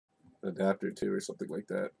adapter to or something like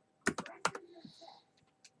that.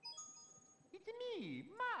 It's me,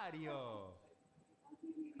 Mario.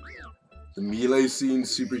 The Melee scene's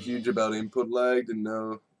super huge about input lag. Didn't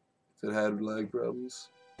know if it had lag problems.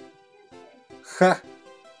 Ha!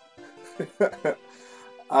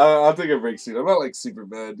 I'll take a break soon. I'm not like super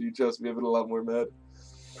mad. Do you trust me? I've been a lot more mad.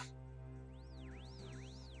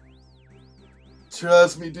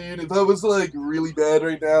 Trust me, dude. If I was like really bad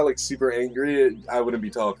right now, like super angry, I wouldn't be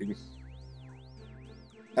talking.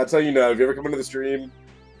 That's how you know. If you ever come into the stream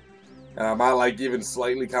and I'm not like even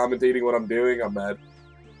slightly commentating what I'm doing, I'm mad.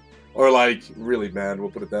 Or like really mad,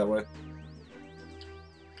 we'll put it that way.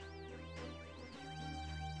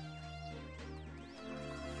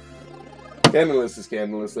 Scandalous is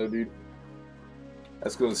scandalous though, dude.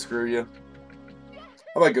 That's gonna screw you.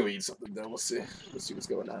 I might go eat something though, we'll see. Let's see what's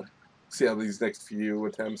going on. See how these next few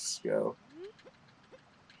attempts go.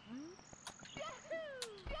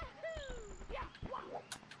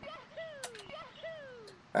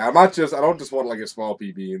 I don't just want like a small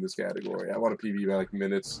PB in this category. I want a PB by like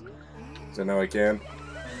minutes. Because I know I can.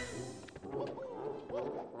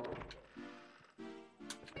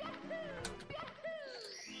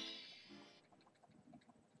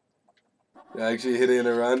 I actually hit it in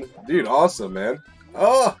a run. Dude, awesome, man.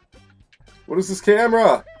 Oh! What is this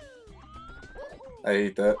camera? I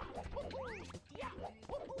hate that.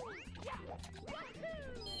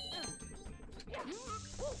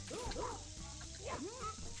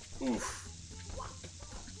 Oof.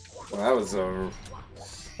 Well, that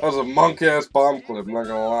was a monk-ass bomb clip, I'm not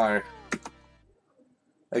gonna lie.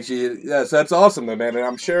 Actually, yes, that's awesome though, man, and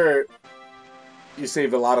I'm sure you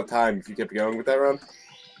saved a lot of time if you kept going with that run.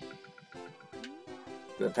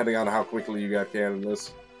 Depending on how quickly you got canned in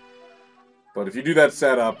this. But if you do that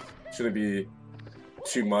setup, it shouldn't be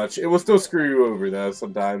too much. It will still screw you over though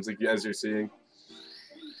sometimes, like as you're seeing.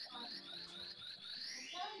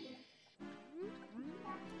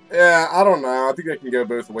 Yeah, I don't know. I think I can go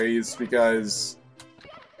both ways because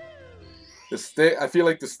the stick. I feel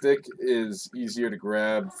like the stick is easier to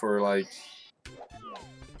grab for like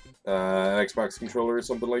an Xbox controller or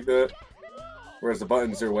something like that, whereas the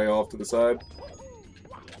buttons are way off to the side.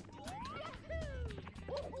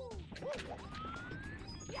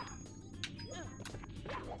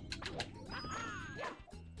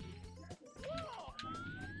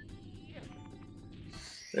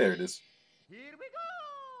 There it is.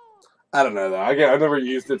 I don't know though. I've never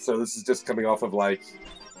used it, so this is just coming off of like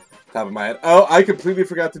top of my head. Oh, I completely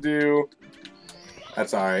forgot to do.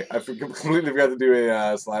 That's alright. I completely forgot to do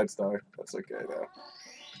a slide star. That's okay though.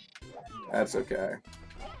 That's okay.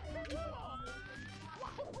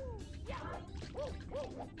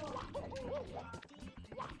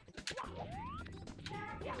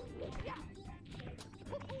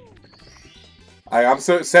 I'm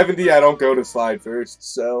so 70. I don't go to slide first,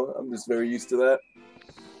 so I'm just very used to that.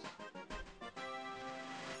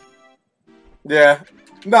 Yeah.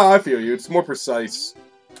 No, I feel you. It's more precise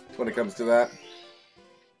when it comes to that.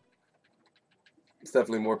 It's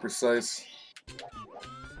definitely more precise.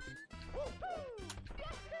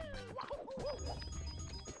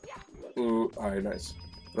 Ooh, alright, nice.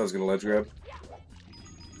 I was gonna ledge grab.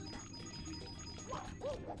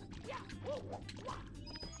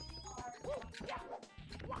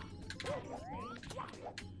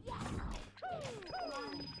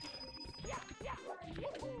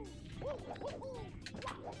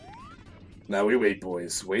 Now we wait,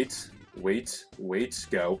 boys. Wait, wait, wait,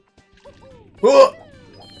 go. Oh!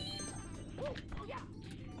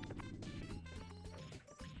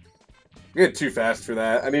 I get too fast for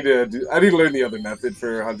that. I need to learn the other method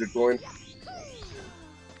for 100 coin.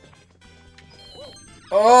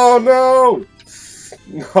 Oh no!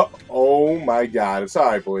 No! Oh my god! It's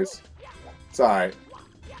alright, boys. It's alright.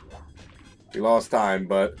 We lost time,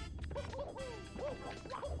 but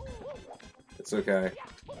it's okay.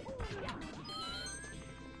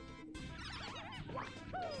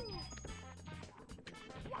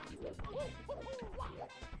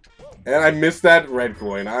 And I missed that red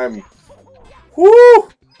coin. I'm... Woo!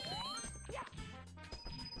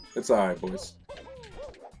 It's alright, boys.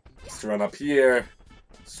 Let's run up here.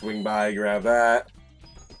 Swing by, grab that.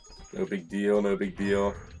 No big deal, no big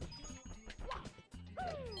deal.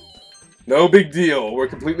 No big deal. We're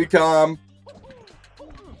completely calm.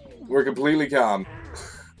 We're completely calm.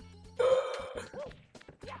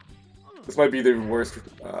 This might be the worst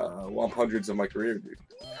Womp 100s of my career, dude.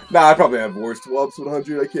 Nah, I probably have worse Womps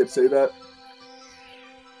 100. I can't say that.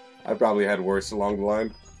 I probably had worse along the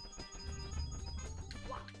line.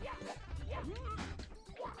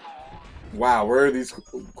 Wow, where are these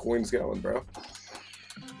coins going, bro?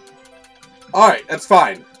 Alright, that's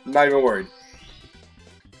fine. Not even worried.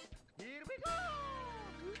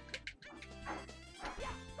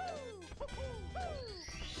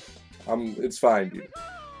 It's fine, dude.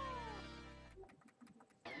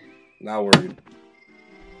 Not worried.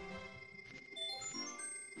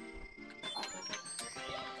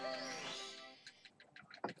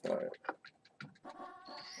 Alright.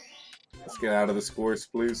 Let's get out of this course,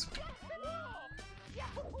 please.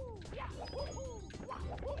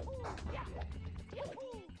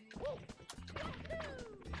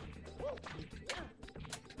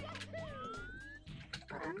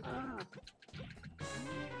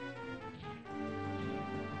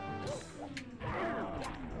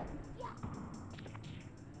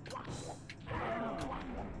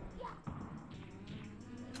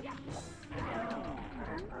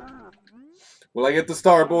 Will I get the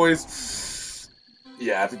star, boys?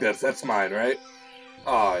 Yeah, I think that's mine, right?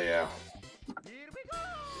 Oh, yeah.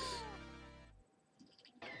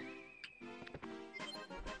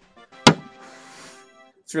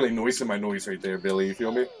 It's really noising my noise right there, Billy. You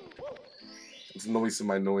feel me? It's noising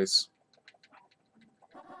my noise.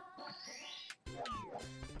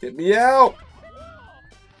 Get me out!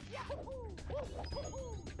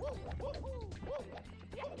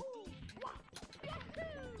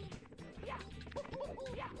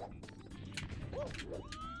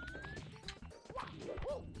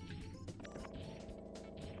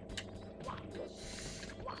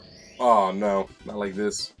 Oh no, not like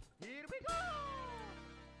this.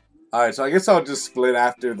 Alright, so I guess I'll just split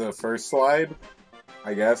after the first slide.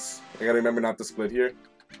 I guess. I gotta remember not to split here.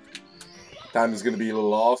 Time is gonna be a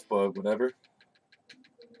little off, but whatever.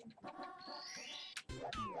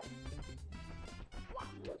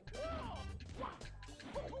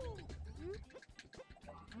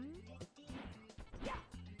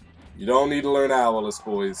 You don't need to learn Owlus,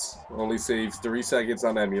 boys. Only saves 3 seconds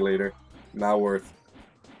on emulator. Not worth.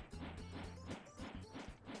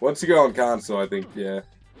 Once you go on console, I think, yeah,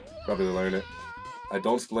 probably learn it. I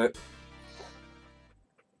don't split.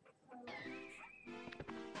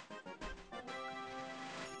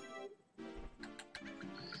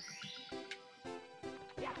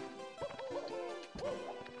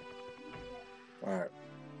 Alright.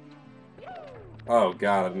 Oh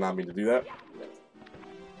god, I did not mean to do that.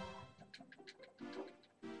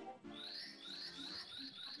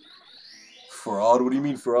 Fraud? What do you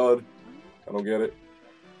mean fraud? I don't get it.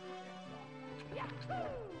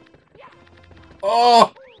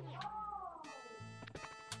 Oh!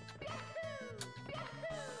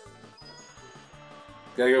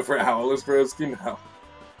 Gotta go for Owlus, broski? No.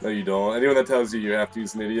 No, you don't. Anyone that tells you you have to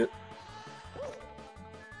is an idiot.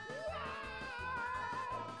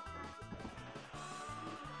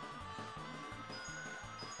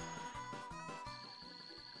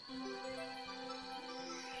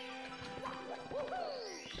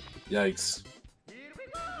 Yikes.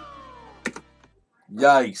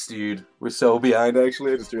 Yikes, dude. We're so behind,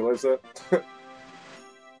 actually. I just realized that.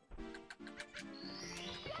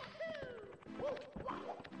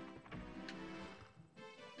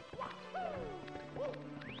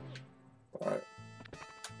 Alright.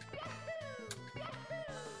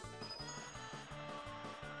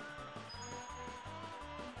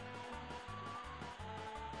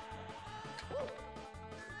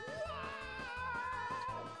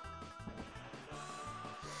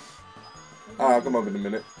 I'll come up in a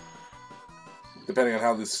minute. Depending on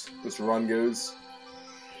how this run goes.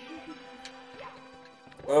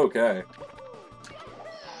 Okay.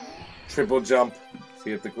 Triple jump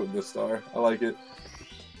to get the star. I like it.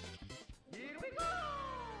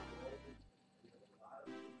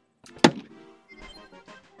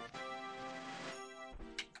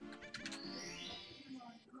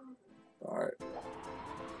 Alright.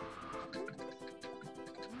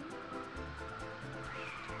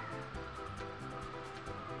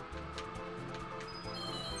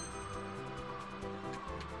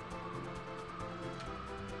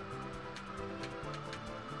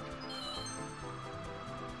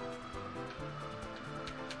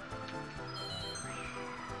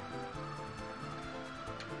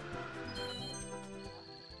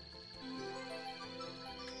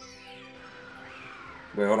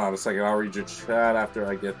 Wait, hold on a second. I'll read your chat after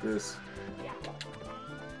I get this.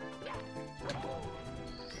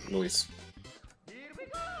 Noise.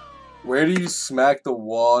 Where do you smack the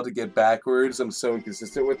wall to get backwards? I'm so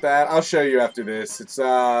inconsistent with that. I'll show you after this. It's,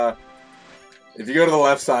 if you go to the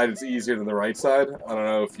left side, it's easier than the right side. I don't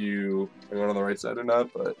know if you are going on the right side or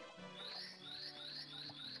not, but...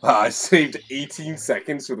 I saved 18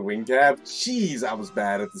 seconds with wing cap. Jeez, I was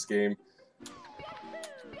bad at this game.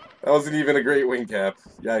 That wasn't even a great wing cap.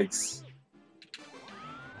 Yikes.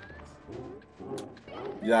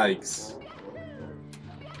 Yikes.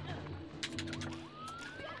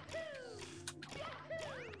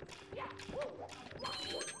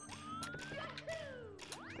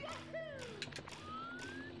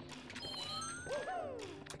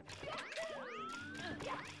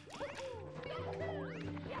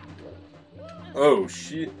 Oh,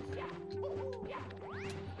 shit.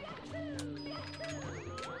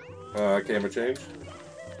 Camera change.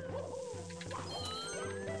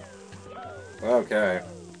 Okay.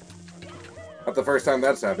 Not the first time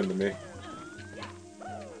that's happened to me.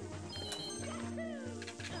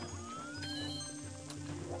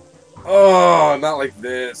 Oh, not like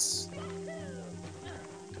this.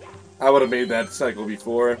 I would have made that cycle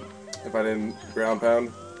before if I didn't ground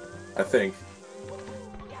pound. I think.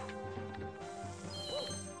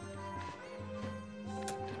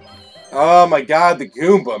 Oh my god, the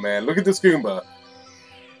Goomba, man. Look at this Goomba.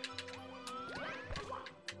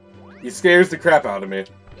 He scares the crap out of me.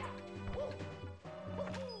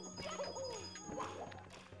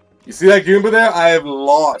 You see that Goomba there? I have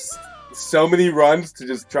lost so many runs to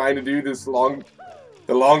just trying to do this long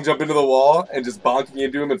jump into the wall and just bonking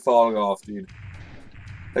into him and falling off, dude.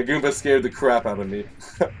 That Goomba scared the crap out of me.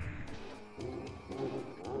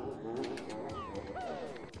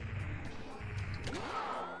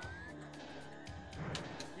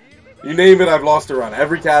 You name it, I've lost a run.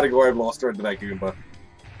 Every category I've lost a run to that Goomba.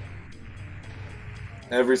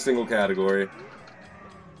 Every single category.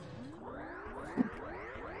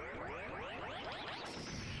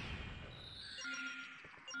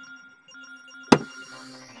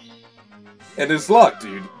 And it's luck,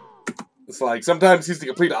 dude. It's like, sometimes he's the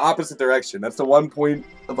complete opposite direction. That's the one point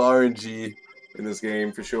of RNG in this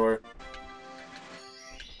game, for sure.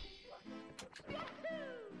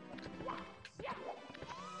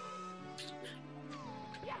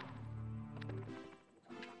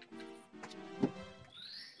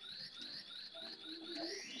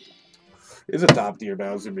 It's a top tier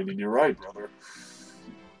Bowser minion. You're right, brother.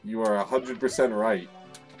 You are 100% right.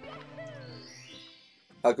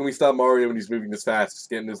 How can we stop Mario when he's moving this fast? Just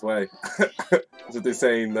get in his way. That's what they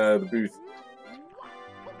say in the booth.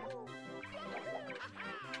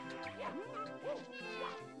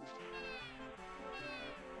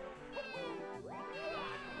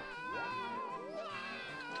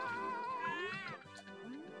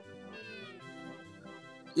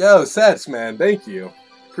 Yo, Sets, man. Thank you.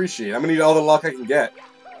 Appreciate it. I'm gonna need all the luck I can get.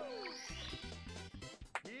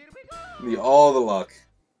 Need all the luck.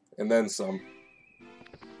 And then some.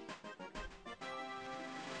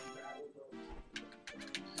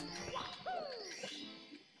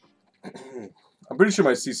 I'm pretty sure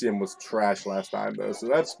my CCM was trash last time, though, so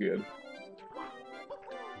that's good.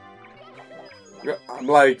 I'm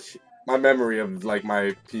like, my memory of, like,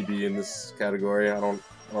 my PB in this category, I don't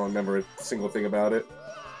remember a single thing about it.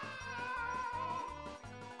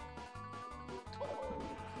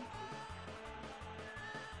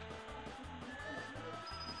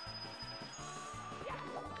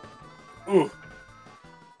 Ooh.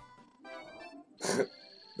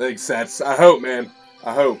 Thanks, Sets. I hope, man.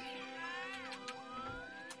 I hope.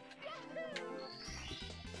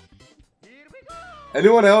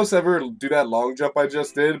 Anyone else ever do that long jump I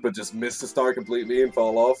just did, but just miss the star completely and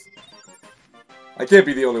fall off? I can't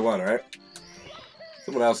be the only one, right?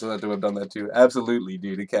 Someone else has to have done that too. Absolutely,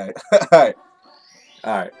 dude. Okay. Alright.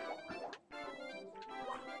 Alright.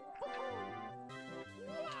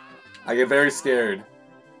 I get very scared.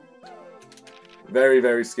 Very,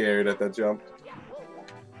 very scared at that jump.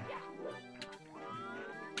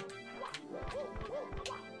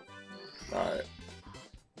 Alright.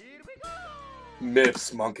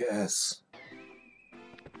 Mips, monk ass.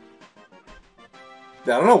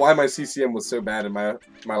 Yeah, I don't know why my CCM was so bad in my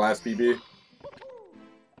last PB.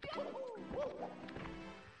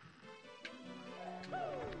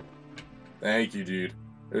 Thank you, dude.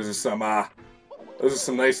 Those are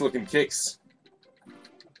some nice looking kicks.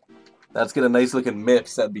 Let's get a nice looking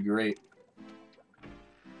Mips, that'd be great.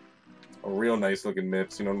 A real nice looking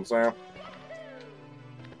Mips, you know what I'm saying?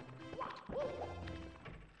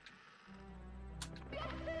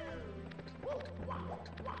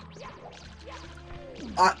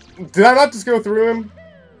 Did I not just go through him?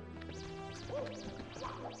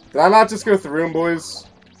 Did I not just go through him, boys?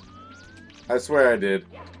 I swear I did.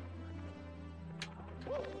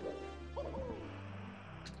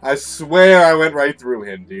 I swear I went right through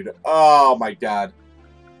him, dude. Oh my god.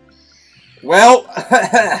 Well,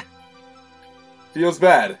 feels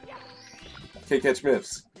bad. Can't catch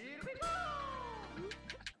Mips.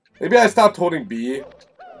 Maybe I stopped holding B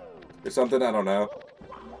or something, I don't know.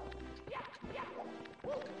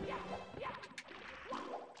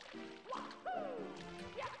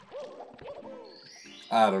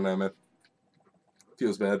 I don't know, man.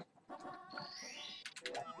 Feels bad.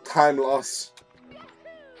 Time loss.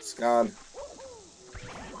 It's gone.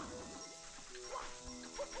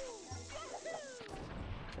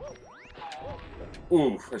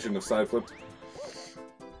 Ooh, I shouldn't have side flipped.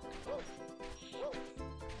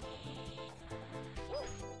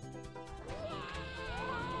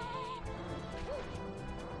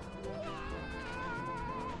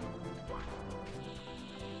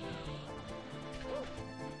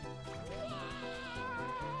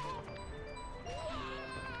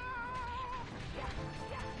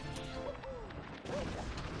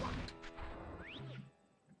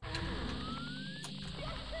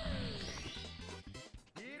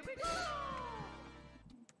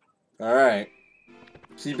 Alright.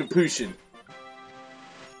 Keep it pushing.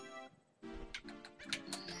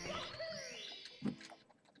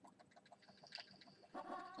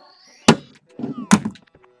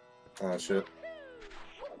 Oh, shit.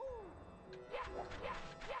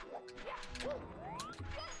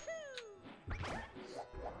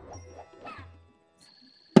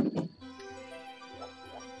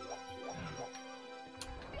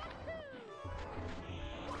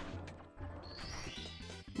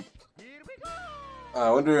 I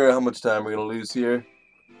wonder how much time we're gonna lose here.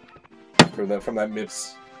 From that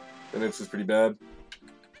MIPS. The MIPS is pretty bad.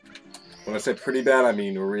 When I say pretty bad, I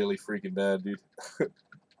mean really freaking bad, dude.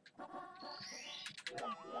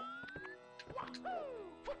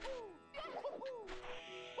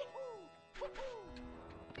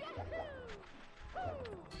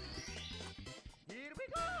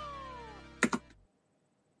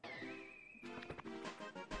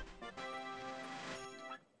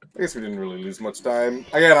 I guess we didn't really lose much time.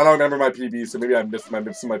 Again, I don't remember my PB, so maybe I missed my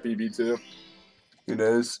MIPS in my PB too. Who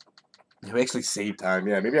knows? We actually saved time.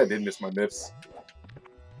 Yeah, maybe I did miss my MIPS.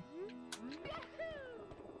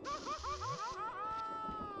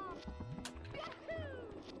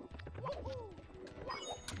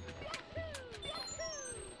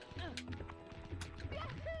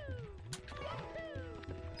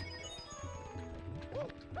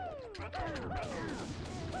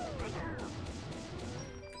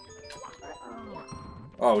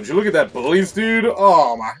 Oh, would you look at that bullies, dude?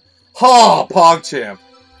 Oh my. Oh, PogChamp.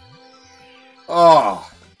 Oh,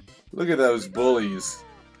 look at those bullies.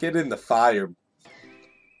 Get in the fire.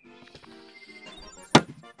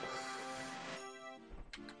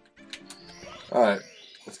 Alright,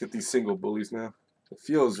 let's get these single bullies now. It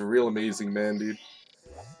feels real amazing, man, dude.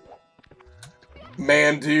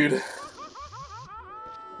 Man, dude.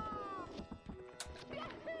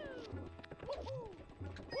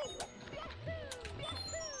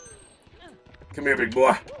 Come here, big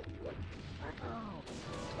boy.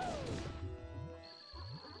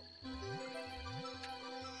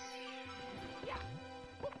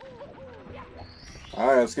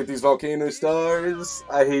 Alright, let's get these volcano stars.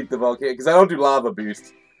 I hate the volcano, because I don't do lava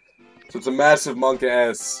boost. So it's a massive monk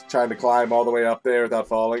ass trying to climb all the way up there without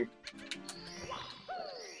falling.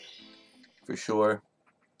 For sure.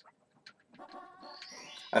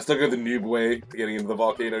 I still go the noob way to getting into the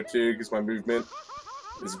volcano too, because my movement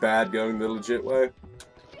is bad going the legit way.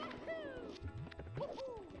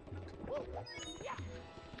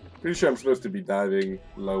 Pretty sure I'm supposed to be diving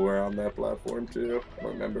lower on that platform too, I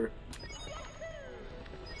don't remember.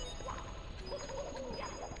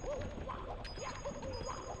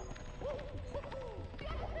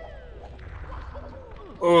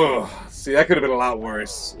 Ugh, see, that could have been a lot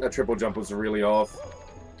worse. That triple jump was really off.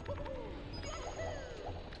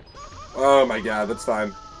 Oh my god, that's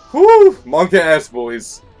fine. Whoo! Monk ass,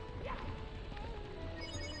 boys.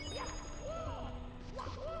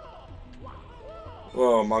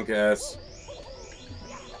 Oh, monk ass.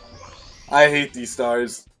 I hate these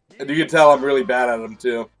stars. And you can tell I'm really bad at them,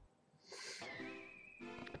 too.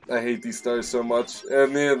 I hate these stars so much.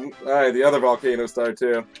 And then, alright, the other volcano star,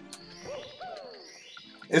 too.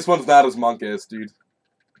 This one's not as monk ass, dude.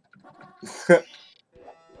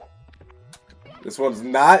 This one's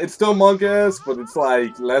not. It's still monk ass, but it's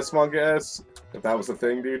like less monk ass. If that was the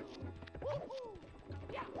thing, dude.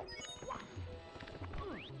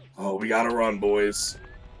 Oh, we gotta run, boys.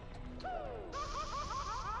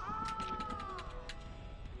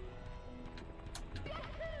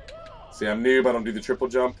 See, I'm noob. I don't do the triple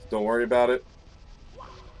jump. Don't worry about it.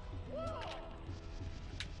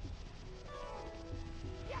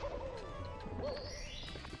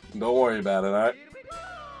 Don't worry about it, alright?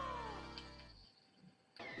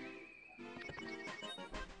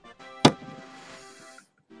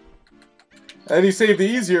 And you save the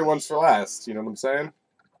easier ones for last, you know what I'm saying?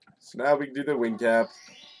 So now we can do the wing cap.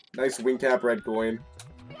 Nice wing cap red coin.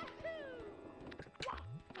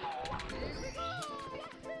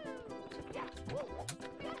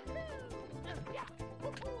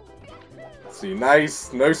 See,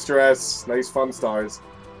 nice, no stress, nice fun stars.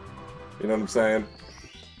 You know what I'm saying?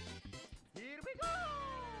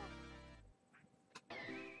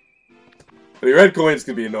 The red coins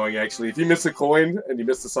can be annoying, actually. If you miss a coin and you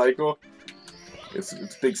miss the cycle, it's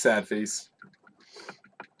big sad face.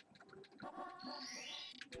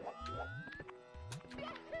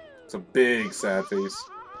 It's a big sad face.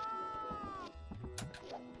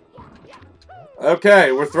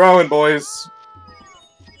 Okay, we're throwing, boys.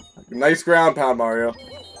 Nice ground pound, Mario.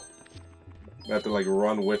 I have to, like,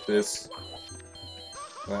 run with this.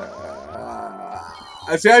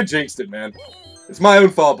 I see, I jinxed it, man. It's my own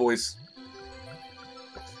fault, boys.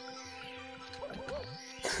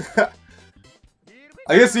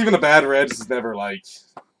 I guess even a bad red is never, like,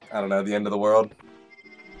 I don't know, the end of the world.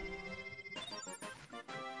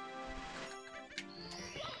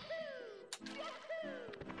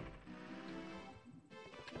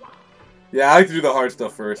 Yeah, I like to do the hard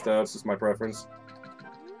stuff first, though. It's just my preference.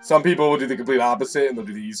 Some people will do the complete opposite, and they'll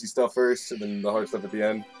do the easy stuff first, and then the hard stuff at the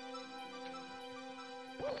end.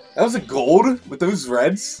 That was a gold with those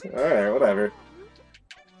reds? Alright, whatever.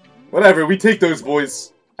 Whatever, we take those,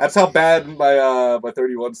 boys. That's how bad my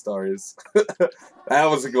 31 star is. That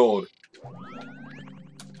was a gold.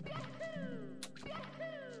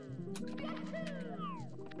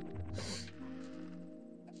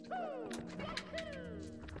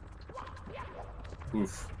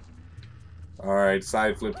 Oof. Alright,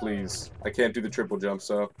 side flip, please. I can't do the triple jump,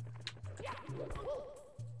 so.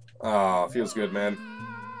 Ah, feels good, man.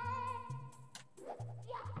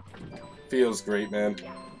 Feels great, man.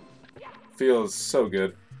 Feels so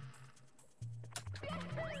good.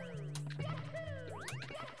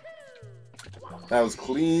 That was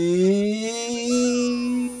clean.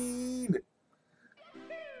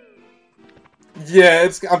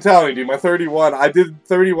 Yeah, I'm telling you, dude, my 31, I did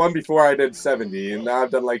 31 before I did 70, and now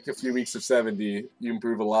I've done like a few weeks of 70. You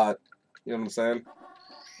improve a lot. You know what I'm saying?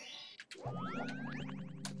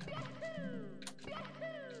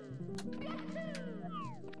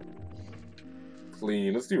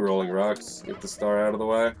 Clean. Let's do Rolling Rocks. Get the star out of the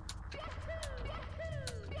way.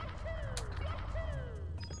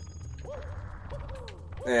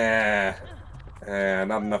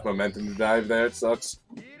 Not enough momentum to dive there. It sucks.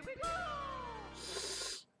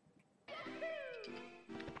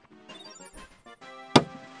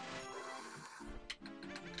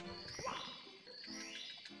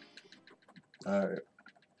 Alright.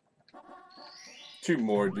 2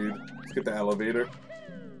 more, dude. Let's get the elevator.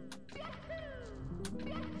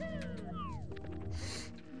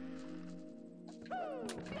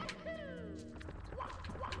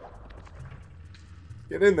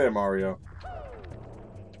 Get in there, Mario.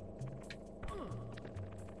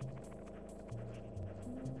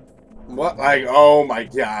 What? Like, oh my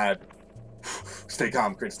god. Stay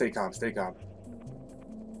calm, Chris. Stay calm. Stay calm.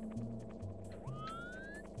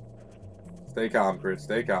 Stay calm, Chris.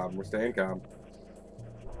 Stay calm. We're staying calm.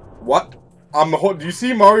 What? Do you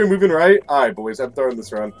see Mario moving right? Alright, boys. I'm throwing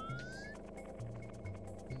this run.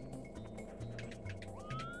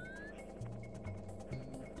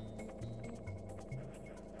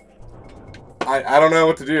 I don't know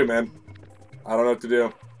what to do, man. I don't know what to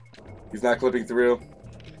do. He's not clipping through.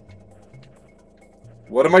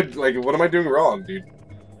 What am I doing wrong, dude?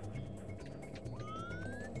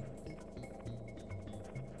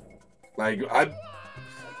 Like,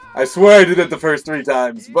 I swear I did it the first 3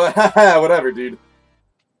 times, but whatever, dude.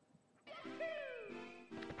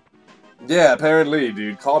 Yeah, apparently,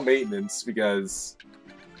 dude. Call maintenance, because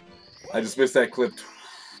I just missed that clip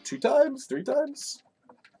 2 times? 3 times?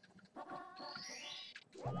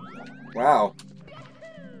 Wow.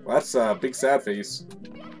 Well, that's a big sad face.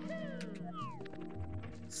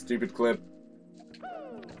 Stupid clip.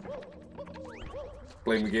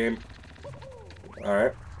 Blame the game.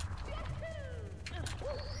 Alright.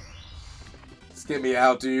 Just get me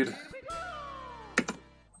out, dude.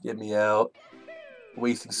 Get me out.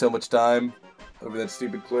 Wasting so much time over that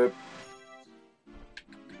stupid clip.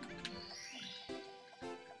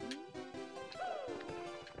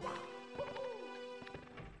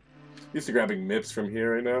 Used to grabbing MIPS from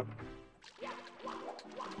here right now.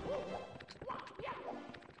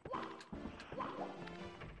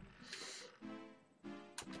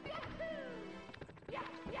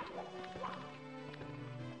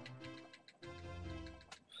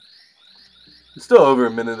 Still over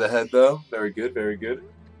a minute ahead though. Very good, very good.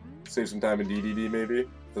 Save some time in DDD maybe.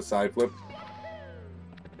 The side flip.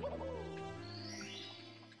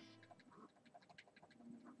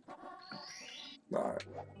 Alright.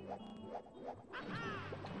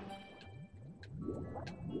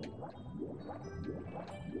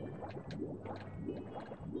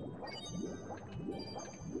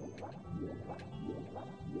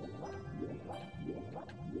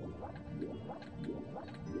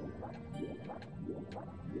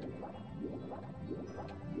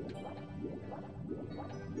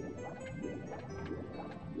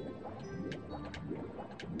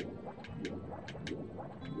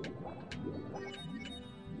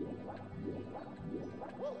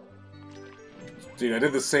 Dude, I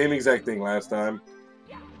did the same exact thing last time.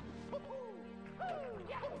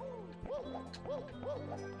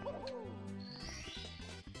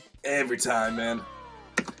 Every time, man.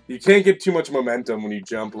 You can't get too much momentum when you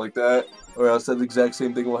jump like that, or else that exact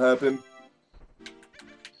same thing will happen.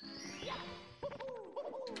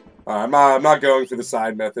 I'm not going for the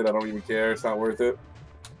side method. I don't even care. It's not worth it.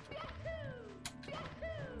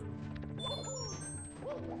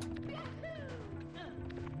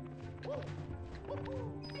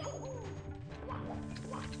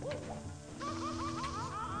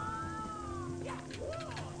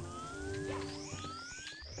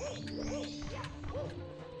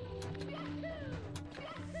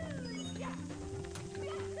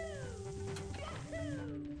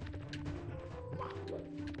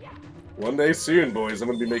 One day soon, boys. I'm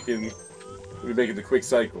gonna be making the quick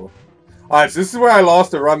cycle. Alright, so this is where I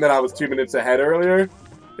lost a run that I was 2 minutes ahead earlier.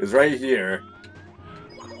 Is right here.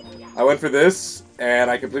 I went for this, and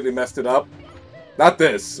I completely messed it up. Not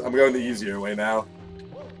this. I'm going the easier way now.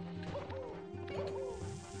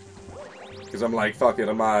 Because I'm like, fuck it,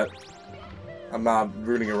 I'm not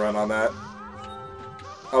ruining a run on that.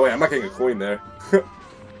 Oh wait, I'm not getting a coin there.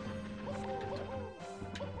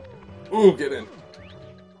 Ooh, get in.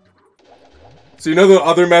 So you know the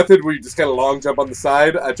other method where you just kind of long jump on the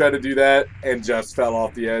side? I tried to do that and just fell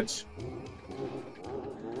off the edge.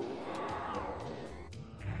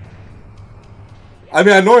 I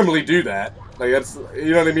mean, I normally do that. Like, that's, you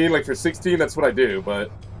know what I mean? Like, for 16, that's what I do, but...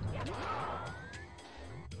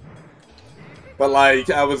 But, like,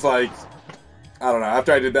 I was like... I don't know.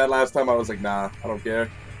 After I did that last time, I was like, nah, I don't care.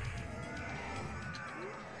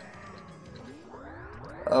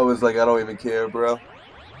 I was like, I don't even care, bro.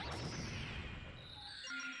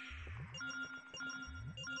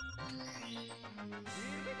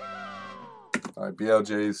 Alright,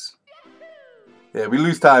 BLJs. Yeah, we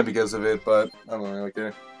lose time because of it, but I don't really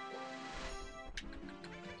care.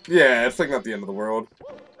 Yeah, it's like not the end of the world.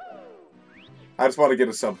 I just want to get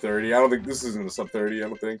a sub 30. I don't think this isn't a sub 30, I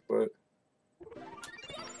don't think, but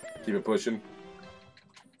keep it pushing.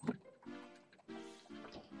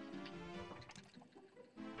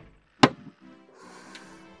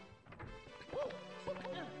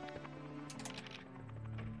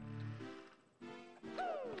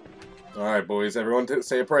 Alright, boys, everyone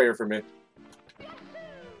say a prayer for me.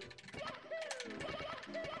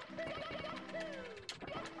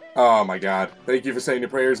 Oh my god. Thank you for saying your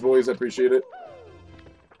prayers, boys. I appreciate it.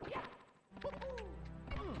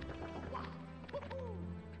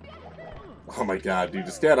 Oh my god, dude.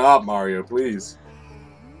 Just get up, Mario, please.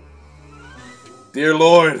 Dear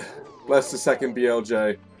Lord, bless the second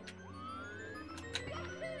BLJ.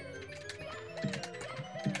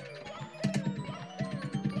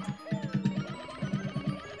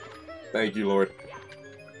 Thank you, Lord.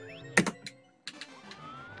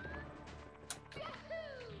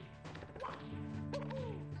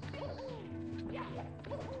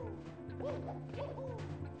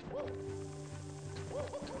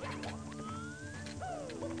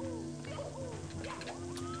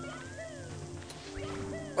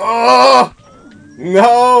 Oh!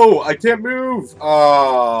 No! I can't move!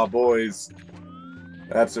 Ah, oh, boys.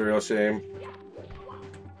 That's a real shame.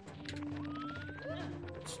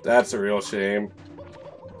 That's a real shame.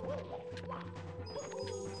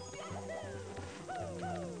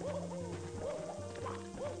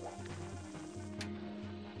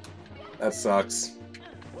 That sucks.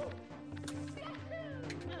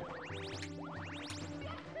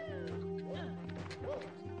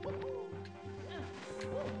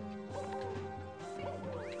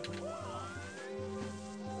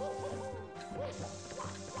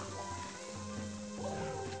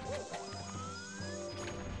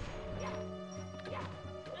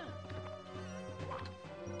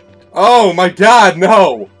 Oh my god,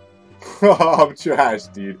 no! Oh, I'm trash,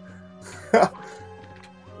 dude.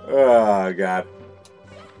 Oh god.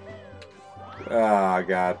 Oh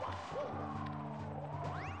god.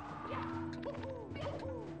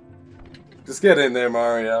 Just get in there,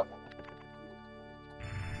 Mario.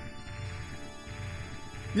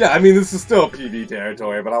 Yeah, I mean, this is still PB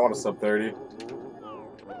territory, but I want a sub 30.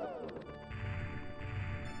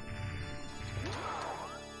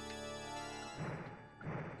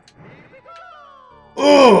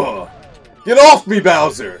 Ugh! Get off me,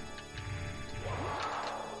 Bowser!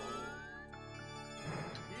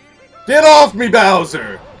 Get off me,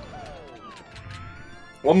 Bowser!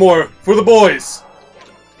 One more for the boys.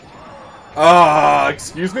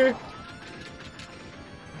 Excuse me?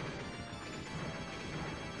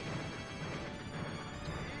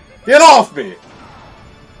 Get off me!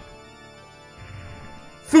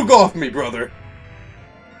 Fuck off me, brother.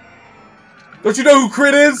 Don't you know who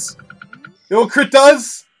Crit is? You know what Crit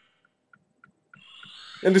does?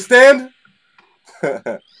 Understand?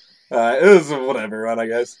 It was whatever, right, I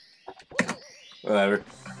guess. Whatever.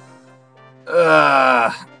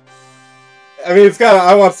 I mean, it's kinda,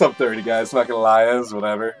 I want sub 30, guys, not gonna lie, it's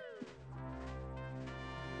whatever.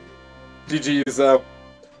 GG's, though.